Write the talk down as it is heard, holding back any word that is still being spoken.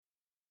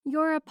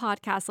You're a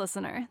podcast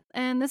listener,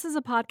 and this is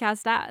a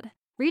podcast ad.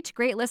 Reach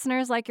great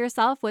listeners like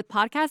yourself with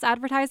podcast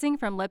advertising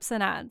from Lips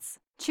and Ads.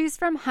 Choose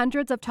from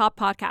hundreds of top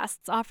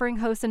podcasts offering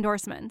host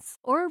endorsements,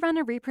 or run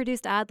a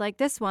reproduced ad like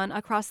this one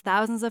across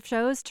thousands of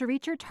shows to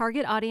reach your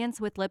target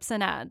audience with Lips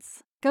and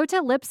Ads. Go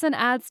to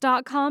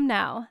lipsandads.com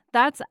now.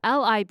 That's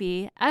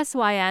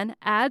LIBSYN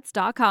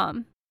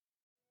ads.com.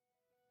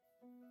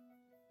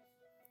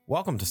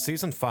 Welcome to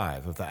Season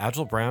 5 of The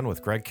Agile Brand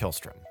with Greg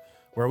Kihlstrom,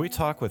 where we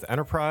talk with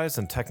enterprise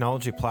and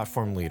technology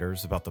platform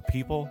leaders about the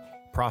people,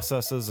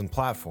 processes, and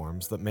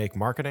platforms that make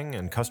marketing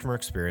and customer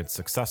experience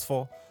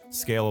successful,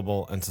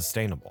 scalable, and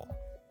sustainable.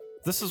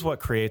 This is what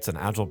creates an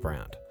Agile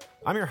brand.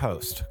 I'm your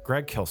host,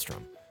 Greg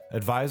Kihlstrom,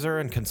 advisor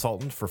and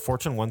consultant for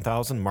Fortune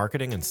 1000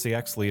 marketing and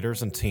CX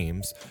leaders and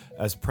teams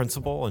as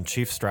principal and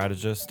chief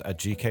strategist at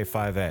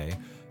GK5A,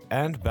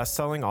 and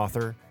best-selling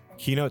author,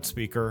 keynote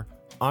speaker,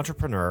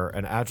 entrepreneur,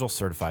 and Agile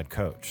certified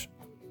coach.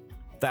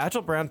 The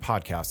Agile Brand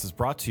podcast is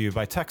brought to you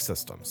by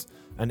TEKsystems,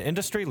 an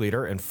industry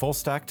leader in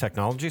full-stack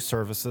technology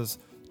services,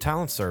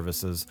 talent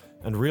services,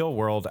 and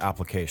real-world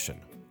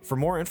application. For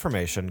more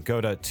information,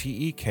 go to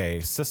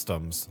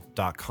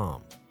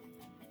teksystems.com.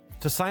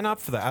 To sign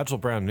up for the Agile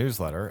Brand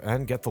newsletter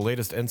and get the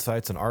latest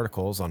insights and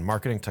articles on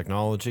marketing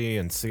technology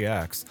and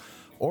CX,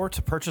 or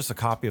to purchase a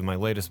copy of my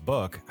latest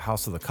book,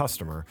 House of the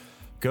Customer,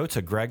 go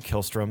to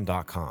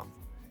gregkihlstrom.com.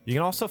 You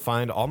can also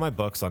find all my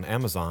books on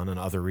Amazon and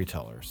other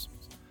retailers.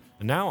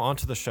 And now on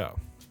to the show.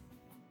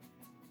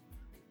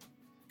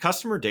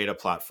 Customer data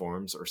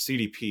platforms, or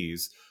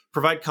CDPs,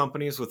 provide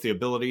companies with the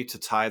ability to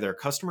tie their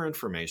customer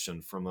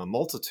information from a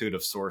multitude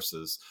of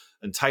sources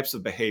and types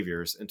of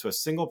behaviors into a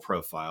single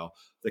profile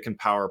that can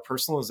power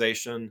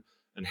personalization,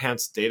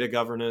 enhance data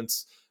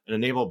governance, and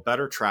enable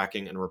better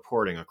tracking and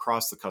reporting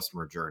across the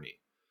customer journey.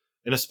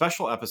 In a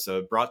special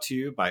episode brought to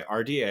you by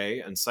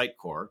RDA and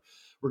Sitecore,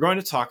 we're going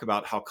to talk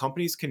about how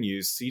companies can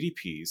use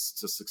CDPs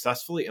to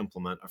successfully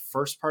implement a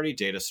first-party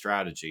data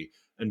strategy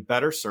and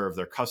better serve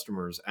their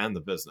customers and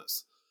the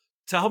business.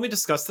 To help me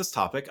discuss this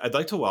topic, I'd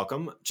like to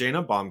welcome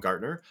Jaina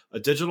Baumgartner,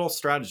 a digital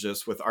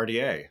strategist with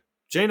RDA.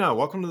 Jaina,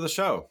 welcome to the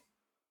show.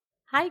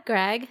 Hi,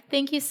 Greg.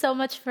 Thank you so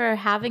much for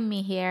having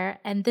me here.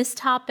 And this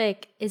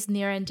topic is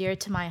near and dear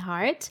to my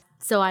heart,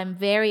 so I'm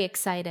very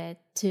excited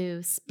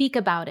to speak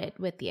about it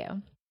with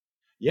you.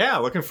 Yeah,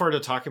 looking forward to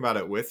talking about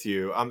it with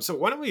you. So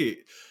why don't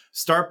we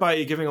start by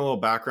you giving a little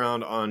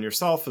background on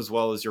yourself as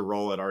well as your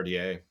role at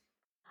RDA.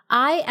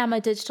 I am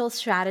a digital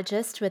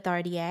strategist with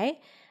RDA.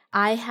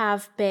 I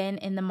have been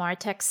in the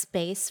MarTech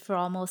space for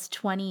almost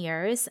 20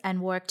 years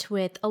and worked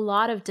with a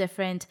lot of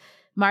different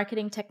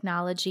marketing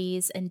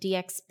technologies and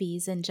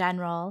DXPs in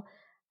general.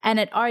 And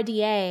at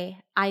RDA,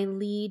 I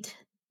lead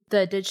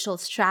the digital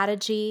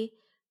strategy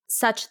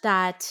such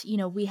that,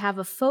 we have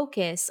a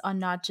focus on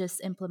not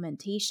just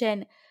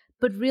implementation,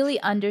 but really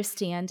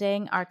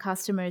understanding our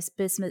customers'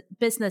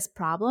 business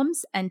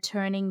problems and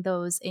turning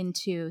those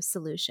into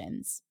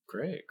solutions.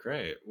 Great.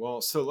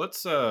 Well, so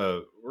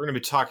we're going to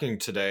be talking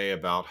today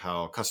about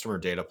how customer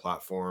data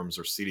platforms,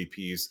 or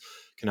CDPs,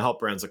 can help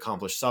brands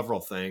accomplish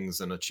several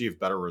things and achieve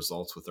better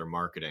results with their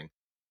marketing.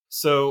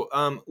 So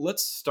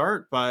let's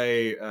start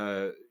by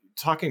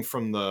talking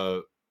from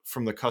the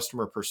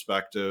customer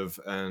perspective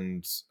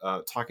and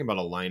talking about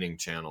aligning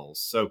channels.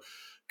 So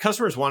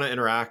customers want to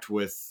interact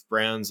with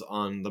brands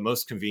on the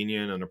most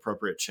convenient and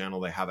appropriate channel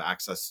they have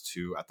access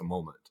to at the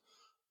moment,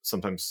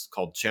 sometimes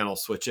called channel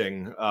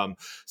switching.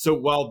 So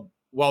while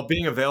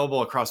being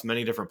available across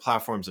many different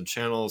platforms and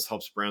channels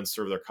helps brands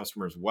serve their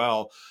customers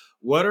well,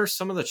 what are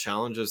some of the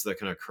challenges that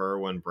can occur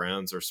when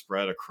brands are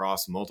spread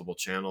across multiple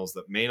channels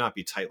that may not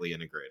be tightly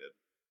integrated?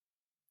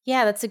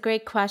 Yeah, that's a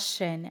great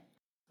question.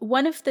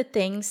 One of the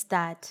things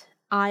that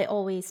I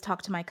always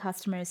talk to my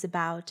customers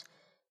about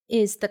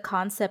is the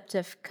concept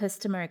of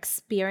customer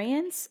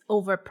experience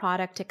over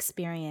product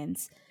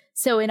experience.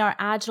 So in our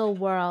agile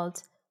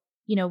world,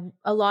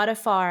 a lot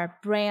of our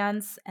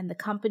brands and the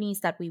companies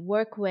that we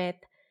work with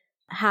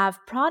have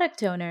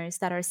product owners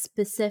that are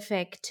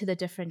specific to the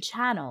different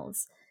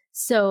channels.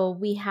 So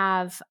we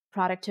have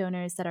product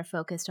owners that are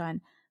focused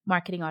on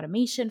marketing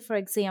automation, for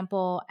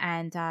example,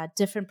 and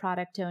different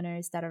product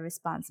owners that are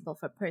responsible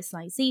for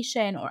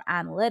personalization or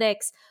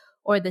analytics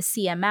or the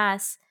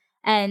CMS.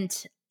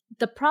 And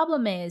the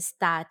problem is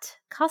that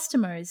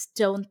customers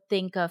don't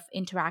think of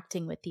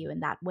interacting with you in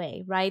that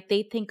way, right?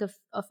 They think of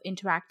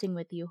interacting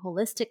with you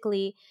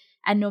holistically.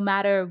 And no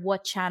matter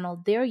what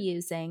channel they're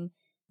using,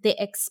 they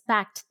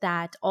expect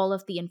that all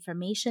of the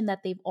information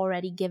that they've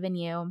already given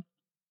you,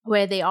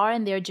 where they are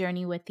in their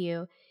journey with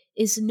you,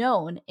 is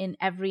known in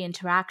every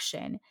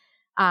interaction.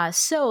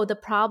 So the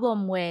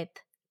problem with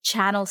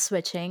channel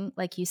switching,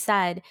 like you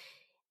said,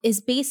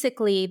 is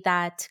basically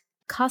that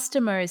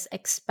customers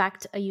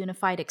expect a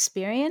unified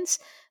experience,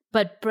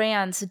 but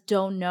brands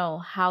don't know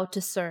how to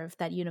serve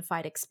that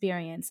unified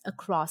experience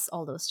across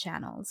all those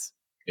channels.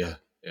 Yeah.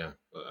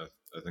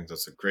 I think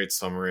that's a great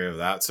summary of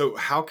that. So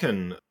how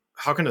can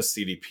a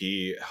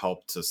CDP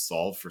help to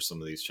solve for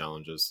some of these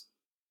challenges?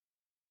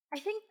 I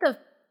think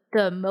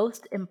the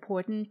most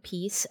important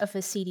piece of a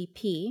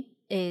CDP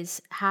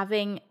is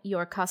having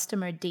your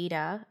customer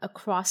data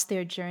across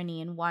their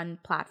journey in one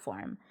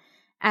platform.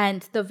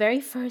 And the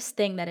very first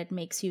thing that it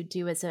makes you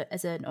do as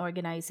an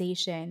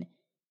organization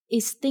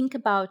is think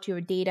about your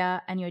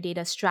data and your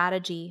data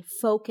strategy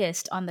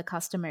focused on the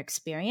customer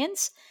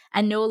experience,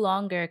 and no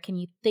longer can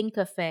you think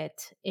of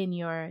it in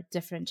your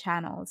different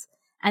channels.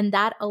 And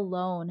that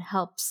alone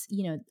helps,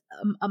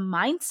 a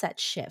mindset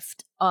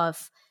shift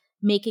of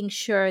making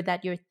sure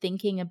that you're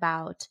thinking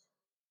about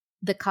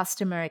the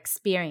customer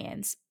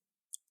experience.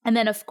 And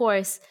then, of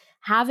course,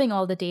 having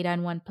all the data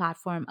in one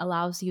platform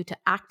allows you to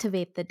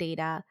activate the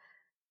data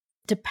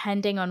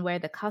depending on where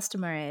the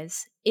customer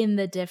is in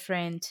the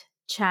different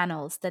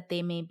channels that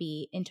they may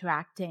be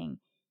interacting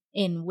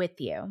in with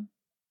you.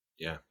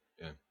 Yeah,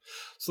 yeah.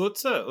 So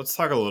let's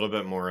talk a little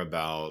bit more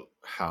about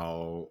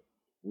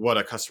what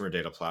a customer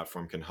data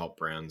platform can help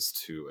brands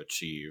to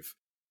achieve.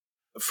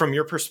 From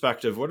your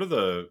perspective, what are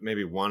the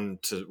maybe one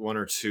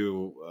or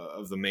two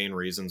of the main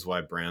reasons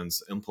why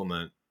brands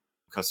implement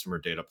customer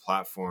data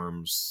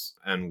platforms,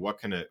 and what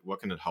can it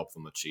help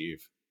them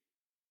achieve?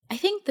 I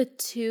think the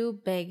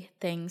two big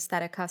things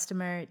that a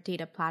customer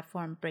data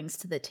platform brings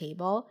to the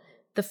table,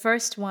 the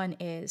first one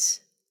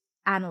is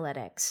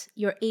analytics.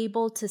 You're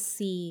able to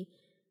see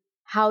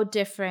how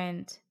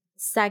different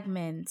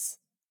segments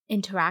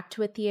interact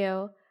with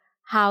you,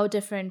 how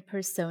different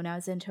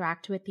personas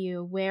interact with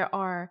you, where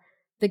are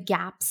the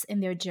gaps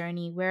in their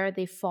journey, where are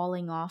they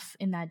falling off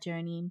in that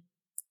journey,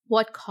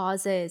 what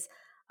causes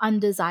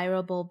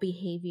undesirable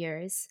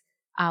behaviors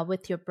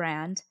with your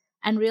brand,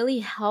 and really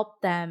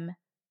help them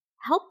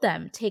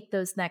take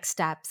those next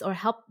steps, or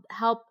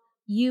help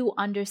you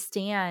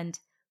understand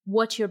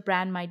what your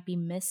brand might be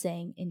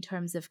missing in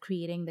terms of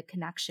creating the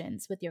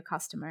connections with your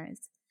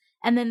customers.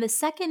 And then the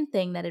second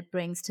thing that it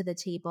brings to the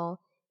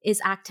table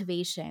is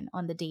activation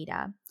on the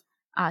data.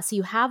 So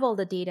you have all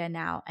the data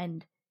now,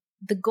 and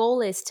the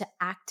goal is to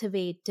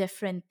activate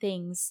different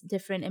things,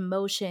 different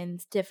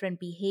emotions, different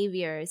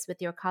behaviors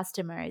with your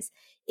customers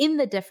in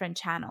the different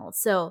channels.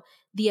 So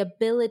the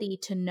ability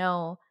to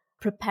know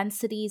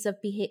propensities of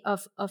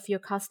your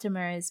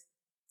customers,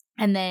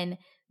 and then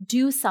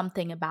do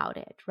something about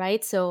it,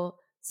 right? So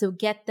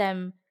get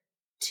them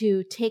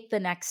to take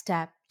the next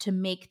step, to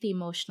make the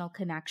emotional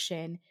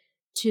connection,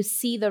 to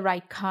see the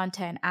right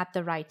content at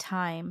the right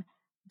time.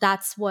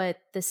 That's what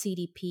the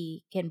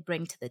CDP can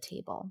bring to the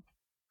table.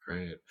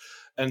 Great.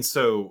 And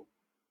so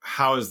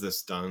how is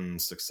this done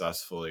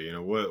successfully?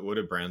 What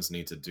do brands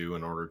need to do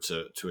in order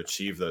to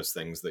achieve those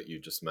things that you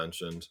just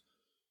mentioned?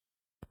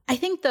 I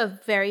think the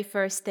very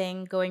first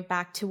thing, going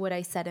back to what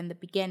I said in the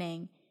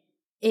beginning,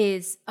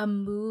 is a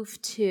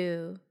move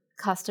to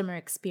customer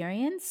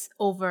experience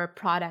over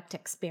product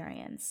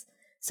experience.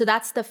 So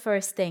that's the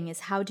first thing, is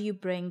how do you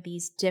bring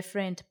these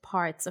different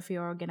parts of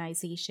your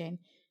organization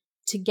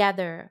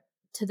together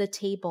to the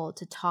table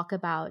to talk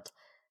about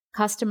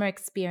customer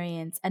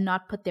experience, and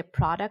not put their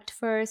product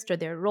first or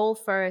their role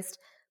first,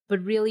 but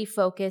really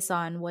focus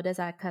on what does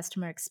that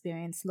customer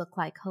experience look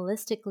like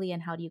holistically,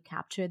 and how do you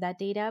capture that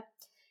data.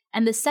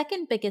 And the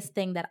second biggest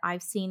thing that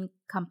I've seen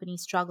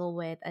companies struggle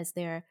with as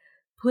they're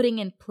putting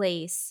in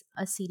place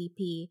a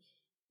CDP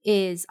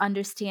is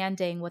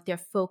understanding what their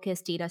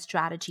focused data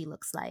strategy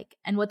looks like.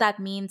 And what that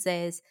means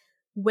is,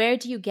 where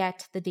do you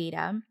get the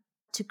data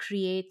to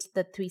create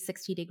the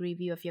 360-degree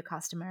view of your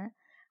customer?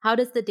 How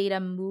does the data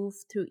move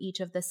through each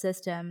of the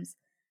systems?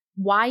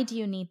 Why do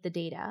you need the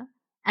data?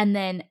 And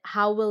then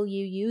how will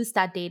you use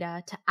that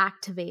data to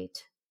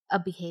activate a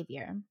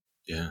behavior?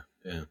 Yeah,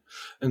 yeah.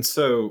 And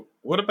so,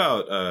 what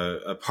about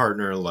a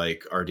partner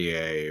like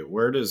RDA?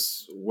 Where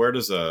does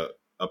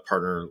a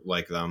partner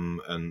like them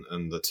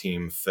and the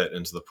team fit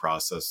into the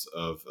process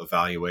of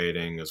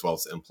evaluating as well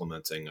as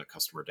implementing a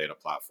customer data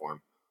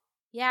platform?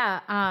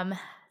 Yeah.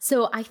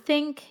 So I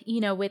think,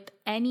 with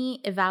any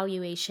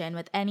evaluation,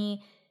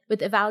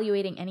 with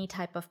evaluating any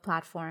type of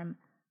platform,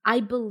 I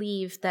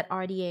believe that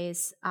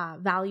RDA's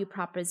value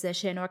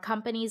proposition, or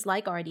companies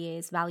like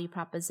RDA's value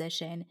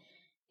proposition,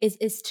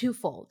 is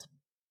twofold.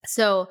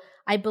 So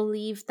I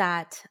believe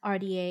that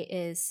RDA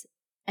is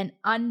an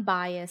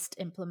unbiased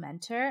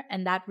implementer,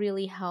 and that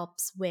really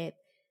helps with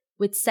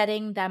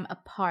setting them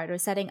apart, or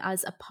setting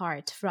us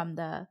apart from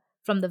the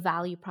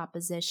value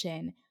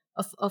proposition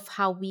of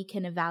how we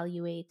can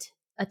evaluate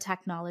a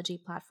technology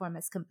platform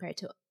as compared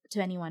to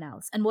anyone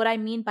else. And what I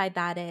mean by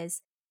that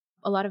is,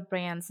 a lot of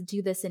brands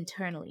do this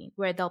internally,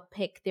 where they'll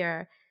pick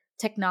their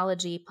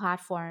technology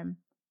platform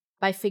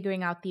by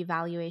figuring out the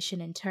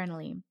evaluation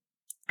internally.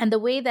 And the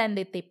way then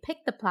that they pick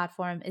the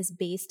platform is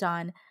based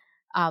on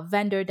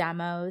vendor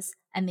demos,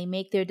 and they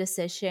make their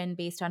decision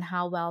based on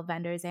how well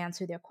vendors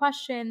answer their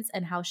questions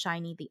and how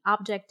shiny the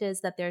object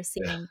is that they're Yeah,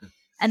 seeing.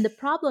 And the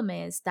problem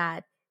is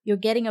that you're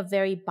getting a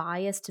very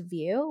biased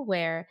view,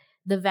 where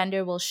the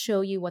vendor will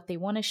show you what they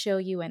want to show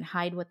you and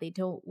hide what they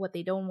don't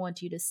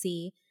want you to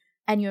see.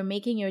 And you're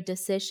making your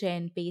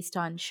decision based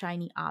on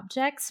shiny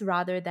objects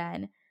rather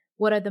than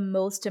what are the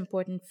most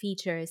important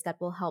features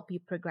that will help you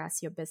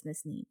progress your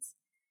business needs.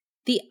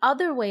 The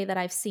other way that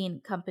I've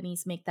seen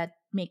companies make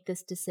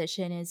this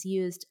decision is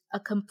used a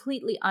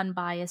completely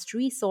unbiased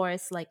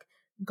resource like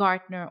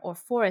Gartner or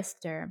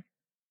Forrester.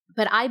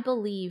 But I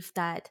believe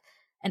that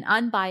an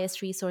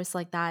unbiased resource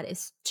like that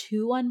is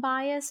too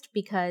unbiased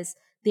because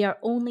they are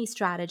only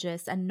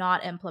strategists and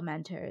not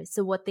implementers.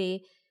 So what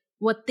they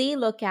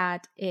look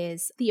at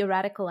is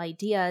theoretical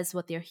ideas,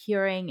 what they're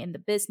hearing in the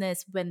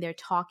business when they're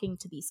talking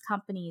to these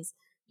companies.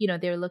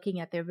 They're looking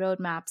at their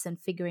roadmaps and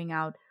figuring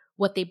out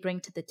what they bring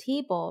to the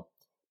table,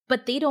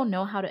 but they don't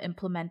know how to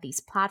implement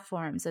these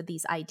platforms or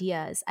these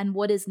ideas and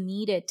what is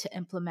needed to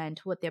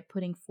implement what they're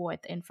putting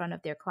forth in front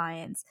of their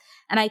clients.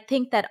 And I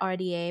think that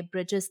RDA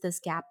bridges this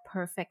gap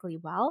perfectly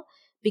well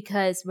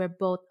because we're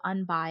both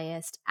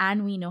unbiased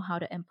and we know how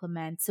to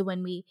implement. So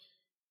when we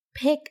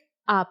pick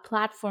a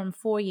platform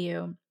for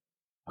you,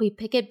 we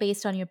pick it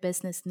based on your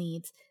business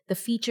needs, the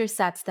feature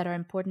sets that are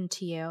important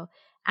to you,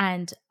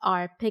 and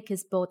our pick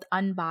is both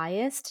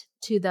unbiased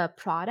to the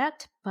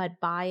product,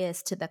 but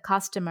biased to the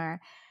customer.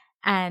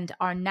 And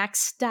our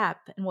next step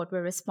and what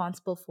we're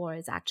responsible for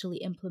is actually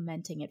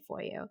implementing it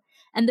for you.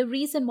 And the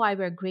reason why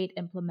we're great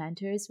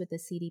implementers with the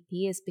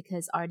CDP is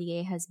because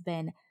RDA has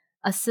been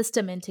a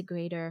system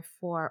integrator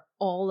for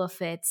all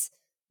of its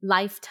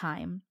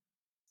lifetime.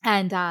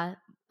 And a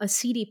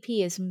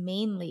CDP is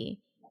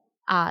mainly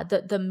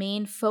the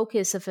main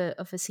focus of a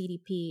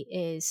CDP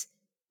is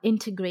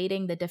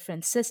integrating the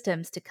different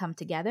systems to come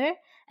together.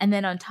 And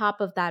then on top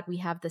of that, we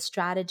have the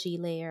strategy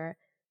layer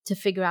to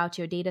figure out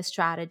your data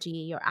strategy,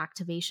 your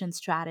activation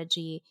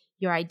strategy,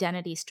 your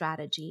identity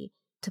strategy,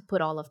 to put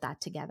all of that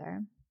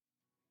together.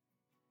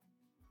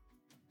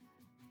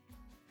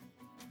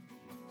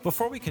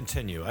 Before we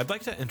continue, I'd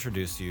like to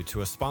introduce you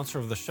to a sponsor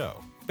of the show,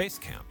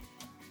 Basecamp.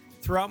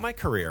 Throughout my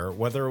career,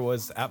 whether it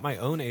was at my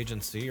own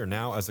agency or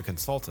now as a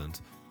consultant,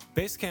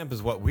 Basecamp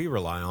is what we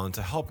rely on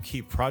to help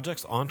keep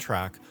projects on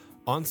track,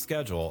 on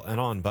schedule, and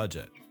on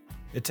budget.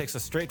 It takes a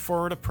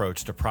straightforward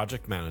approach to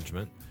project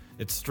management.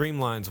 It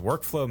streamlines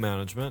workflow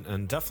management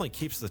and definitely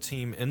keeps the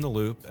team in the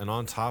loop and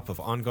on top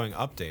of ongoing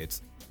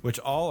updates, which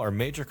all are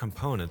major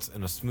components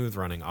in a smooth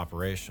running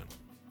operation.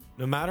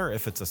 No matter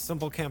if it's a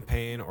simple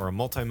campaign or a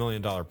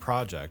multi-million-dollar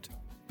project,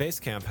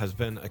 Basecamp has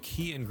been a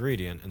key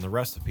ingredient in the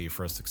recipe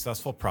for a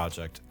successful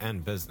project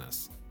and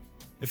business.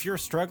 If you're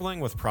struggling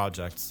with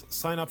projects,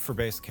 sign up for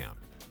Basecamp.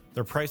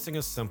 Their pricing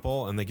is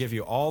simple and they give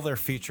you all their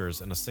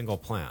features in a single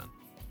plan.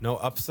 No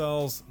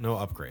upsells, no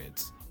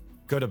upgrades.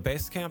 Go to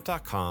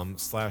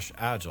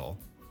basecamp.com/agile,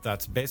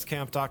 that's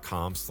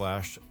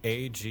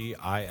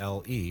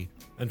basecamp.com/AGILE,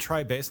 and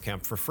try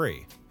Basecamp for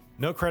free.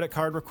 No credit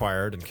card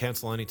required and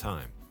cancel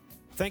anytime.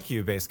 Thank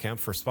you, Basecamp,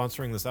 for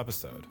sponsoring this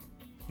episode.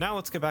 Now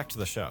let's get back to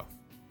the show.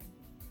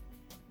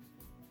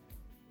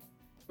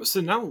 So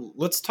now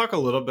let's talk a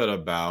little bit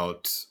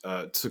about,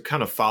 to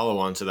kind of follow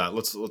on to that,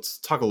 let's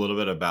talk a little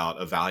bit about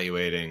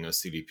evaluating a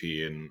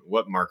CDP and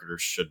what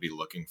marketers should be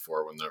looking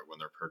for when they're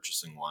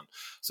purchasing one.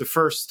 So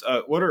first,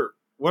 what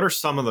are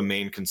some of the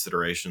main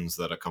considerations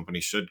that a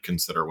company should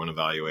consider when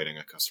evaluating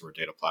a customer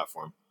data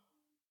platform?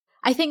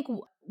 I think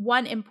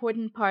one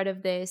important part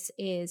of this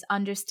is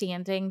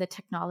understanding the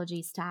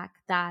technology stack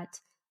that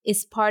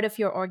is part of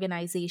your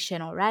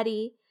organization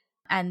already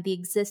and the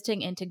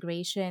existing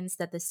integrations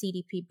that the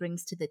CDP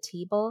brings to the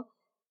table,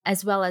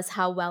 as well as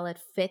how well it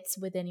fits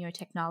within your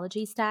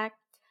technology stack.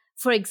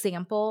 For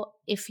example,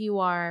 if you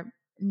are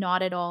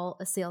not at all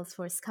a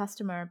Salesforce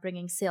customer,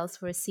 bringing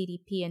Salesforce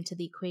CDP into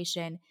the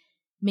equation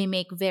may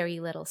make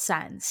very little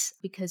sense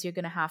because you're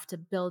going to have to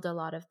build a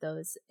lot of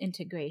those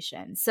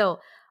integrations. So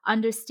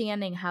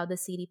understanding how the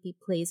CDP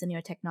plays in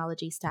your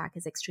technology stack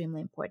is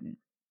extremely important.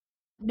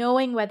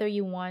 Knowing whether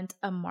you want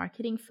a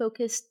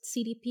marketing-focused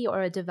CDP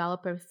or a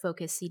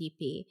developer-focused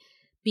CDP,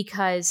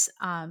 because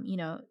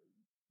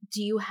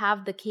do you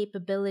have the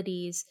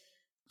capabilities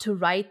to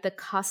write the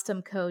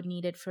custom code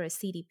needed for a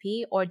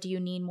CDP, or do you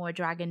need more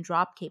drag and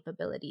drop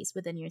capabilities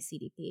within your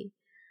CDP?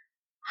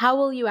 How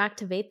will you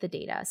activate the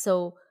data?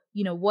 So,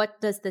 what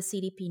does the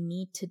CDP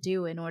need to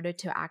do in order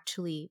to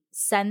actually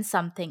send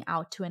something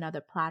out to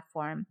another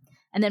platform?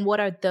 And then what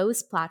are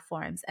those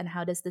platforms and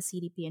how does the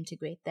CDP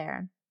integrate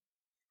there?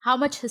 How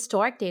much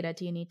historic data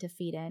do you need to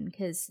feed in?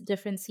 Because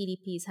different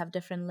CDPs have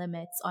different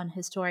limits on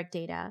historic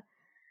data.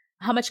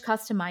 How much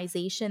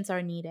customizations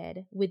are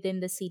needed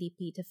within the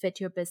CDP to fit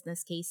your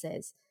business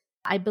cases?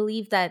 I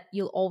believe that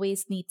you'll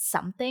always need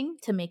something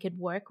to make it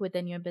work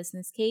within your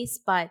business case,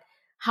 but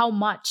how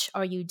much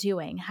are you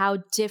doing? How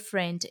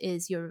different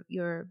is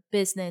your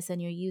business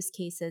and your use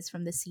cases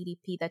from the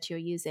CDP that you're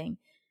using?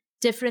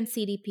 Different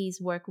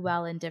CDPs work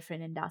well in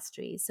different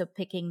industries, so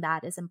picking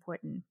that is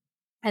important.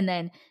 And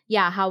then,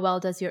 how well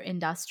does your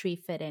industry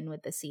fit in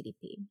with the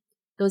CDP?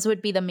 Those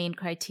would be the main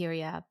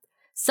criteria,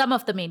 some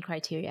of the main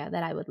criteria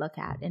that I would look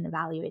at in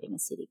evaluating a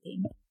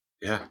CDP.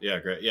 Yeah,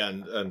 great. Yeah,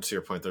 and to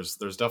your point, there's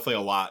definitely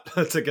a lot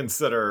to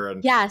consider.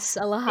 And yes,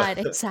 a lot,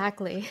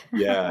 exactly.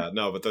 Yeah,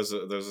 no, but those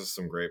are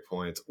some great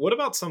points. What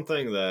about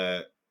something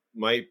that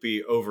might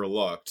be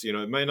overlooked?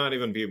 It might not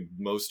even be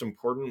most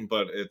important,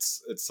 but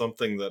it's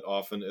something that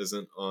often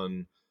isn't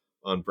on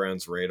on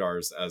brands'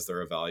 radars as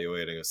they're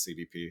evaluating a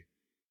CDP?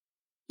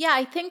 Yeah,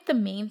 I think the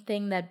main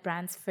thing that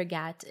brands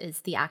forget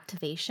is the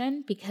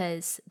activation,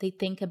 because they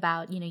think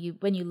about,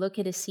 when you look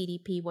at a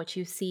CDP, what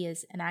you see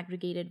is an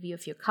aggregated view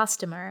of your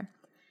customer.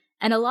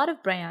 And a lot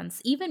of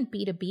brands, even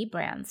B2B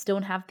brands,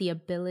 don't have the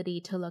ability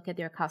to look at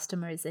their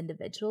customers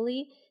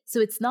individually. So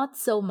it's not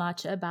so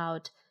much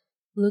about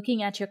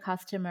looking at your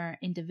customer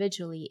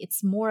individually.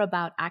 It's more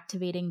about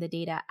activating the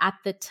data at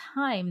the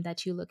time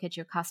that you look at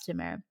your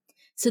customer.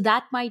 So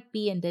that might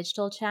be in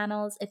digital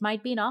channels. It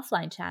might be in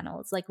offline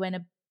channels, like when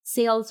a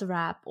sales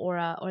rep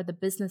or the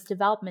business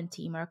development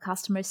team or a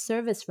customer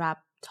service rep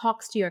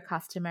talks to your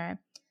customer.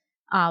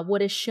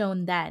 What is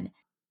shown then?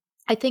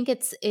 I think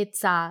it's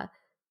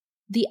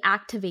the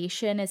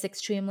activation is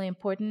extremely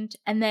important.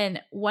 And then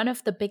one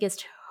of the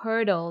biggest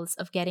hurdles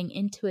of getting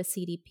into a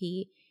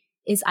CDP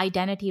is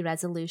identity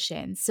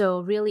resolution. So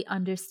really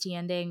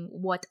understanding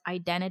what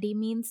identity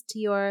means to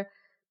your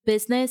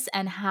business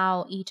and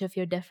how each of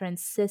your different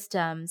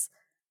systems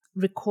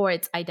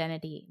records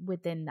identity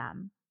within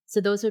them. So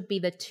those would be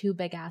the two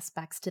big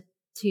aspects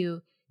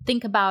to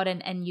think about,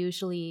 and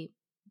usually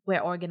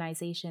where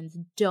organizations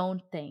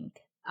don't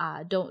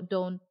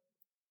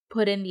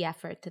put in the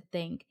effort to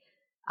think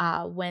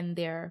when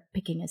they're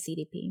picking a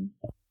CDP.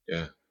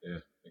 Yeah,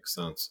 makes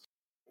sense.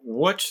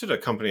 What should a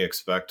company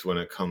expect when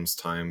it comes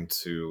time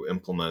to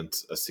implement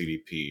a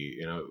CDP?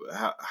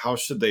 How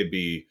should they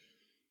be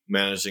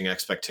managing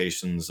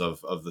expectations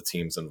of the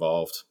teams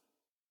involved?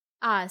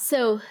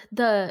 So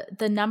the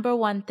number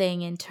one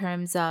thing in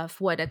terms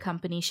of what a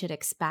company should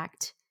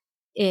expect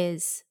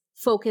is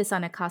focus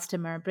on a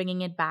customer,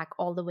 bringing it back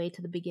all the way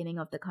to the beginning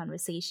of the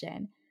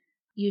conversation.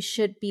 You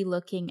should be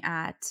looking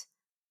at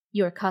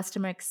your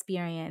customer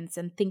experience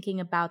and thinking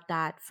about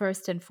that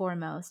first and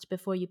foremost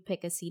before you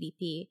pick a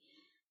CDP,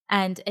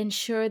 and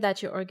ensure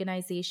that your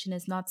organization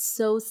is not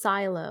so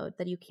siloed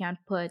that you can't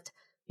put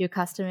your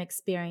customer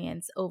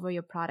experience over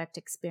your product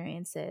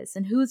experiences,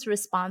 and who's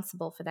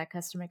responsible for that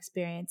customer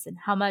experience, and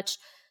how much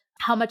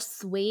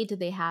sway do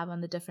they have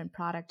on the different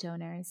product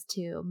owners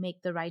to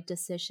make the right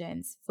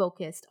decisions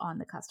focused on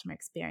the customer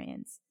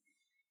experience.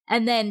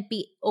 And then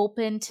be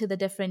open to the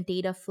different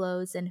data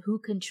flows and who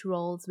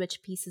controls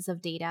which pieces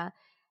of data.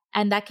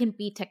 And that can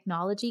be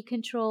technology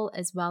control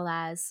as well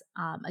as,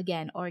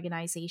 again,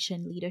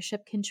 organization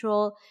leadership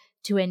control,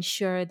 to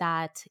ensure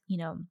that,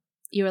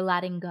 you're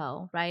letting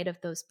go, right, of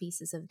those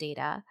pieces of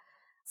data.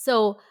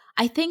 So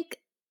I think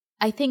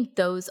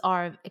those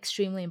are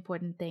extremely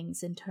important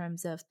things in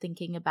terms of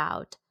thinking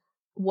about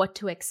what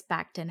to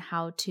expect and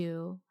how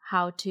to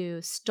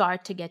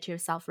start to get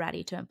yourself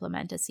ready to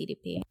implement a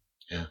CDP.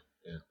 Yeah.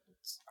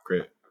 It's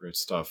great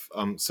stuff.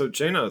 So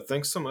Jaina,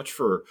 thanks so much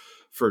for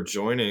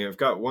joining. I've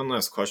got one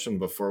last question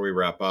before we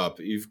wrap up.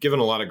 You've given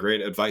a lot of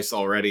great advice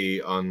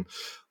already on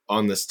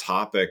this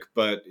topic,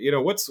 but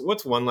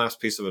what's one last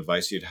piece of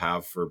advice you'd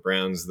have for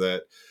brands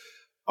that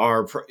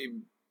are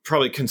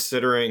probably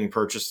considering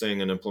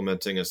purchasing and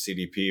implementing a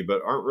CDP,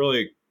 but aren't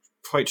really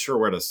quite sure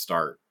where to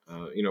start?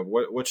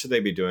 What should they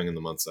be doing in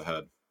the months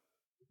ahead?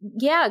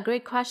 Yeah,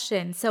 great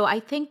question. So I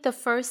think the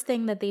first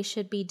thing that they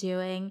should be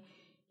doing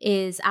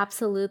is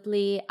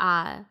absolutely,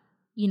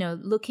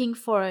 looking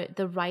for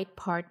the right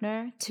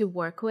partner to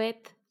work with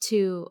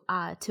to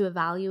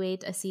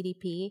evaluate a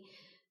CDP.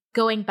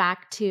 Going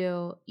back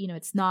to,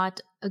 it's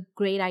not a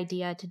great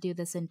idea to do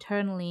this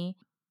internally.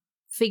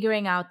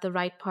 Figuring out the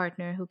right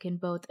partner who can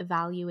both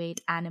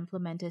evaluate and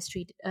implement a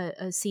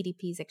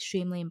CDP is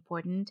extremely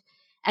important.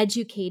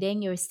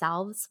 Educating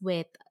yourselves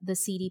with the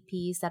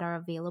CDPs that are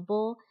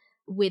available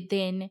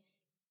within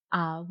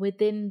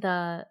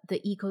the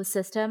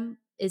ecosystem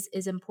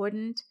is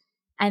important.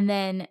 And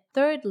then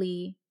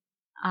thirdly,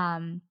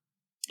 again,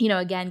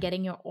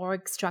 getting your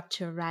org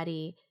structure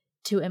ready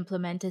to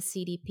implement a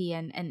CDP.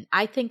 And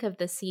I think of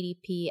the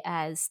CDP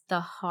as the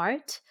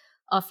heart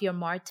of your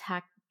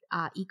MarTech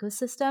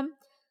ecosystem.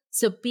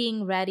 So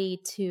being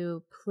ready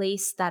to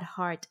place that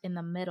heart in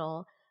the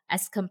middle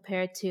as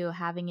compared to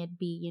having it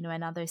be,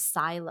 another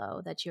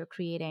silo that you're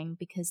creating,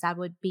 because that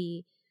would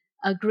be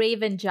a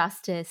grave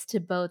injustice to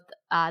both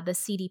the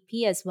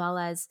CDP as well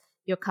as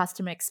your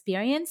customer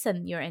experience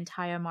and your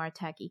entire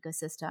MarTech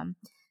ecosystem.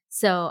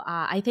 So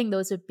I think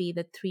those would be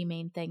the three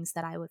main things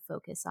that I would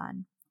focus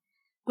on.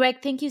 Greg,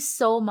 thank you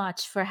so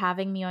much for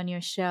having me on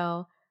your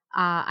show.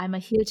 I'm a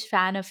huge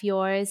fan of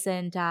yours,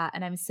 and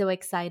I'm so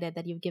excited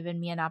that you've given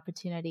me an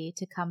opportunity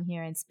to come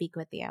here and speak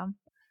with you.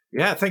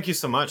 Yeah, thank you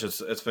so much.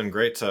 It's been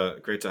great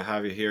to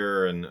have you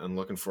here, and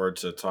looking forward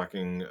to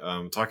talking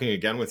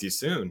again with you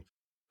soon.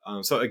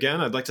 So again,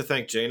 I'd like to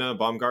thank Jaina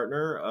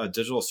Baumgartner, a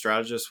digital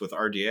strategist with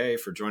RDA,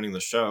 for joining the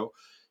show.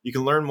 You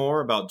can learn more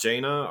about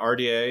Jaina,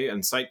 RDA,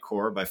 and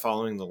Sitecore by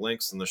following the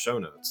links in the show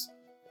notes.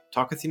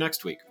 Talk with you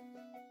next week.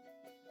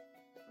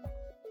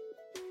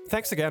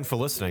 Thanks again for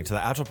listening to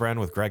the Agile Brand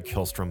with Greg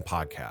Kihlstrom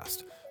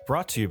podcast,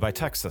 brought to you by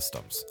Tech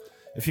Systems.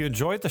 If you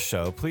enjoyed the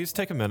show, please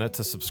take a minute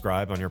to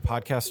subscribe on your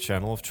podcast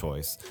channel of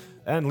choice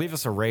and leave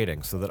us a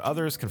rating so that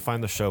others can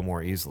find the show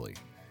more easily.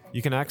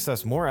 You can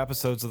access more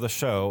episodes of the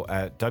show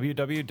at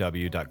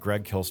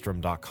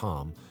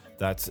www.gregkilstrom.com.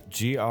 That's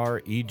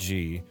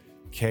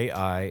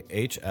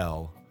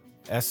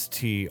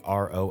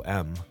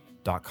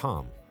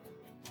GregKilstrom.com.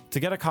 To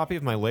get a copy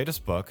of my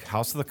latest book,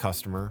 House of the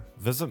Customer,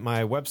 visit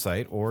my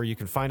website, or you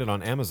can find it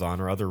on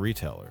Amazon or other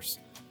retailers.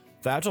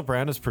 The Agile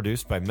brand is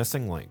produced by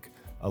Missing Link,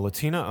 a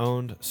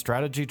Latina-owned,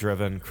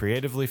 strategy-driven,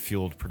 creatively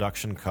fueled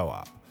production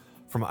co-op.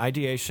 From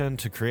ideation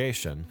to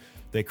creation,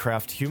 they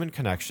craft human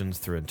connections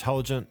through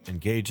intelligent,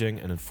 engaging,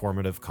 and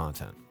informative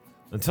content.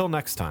 Until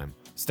next time,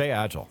 stay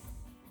agile.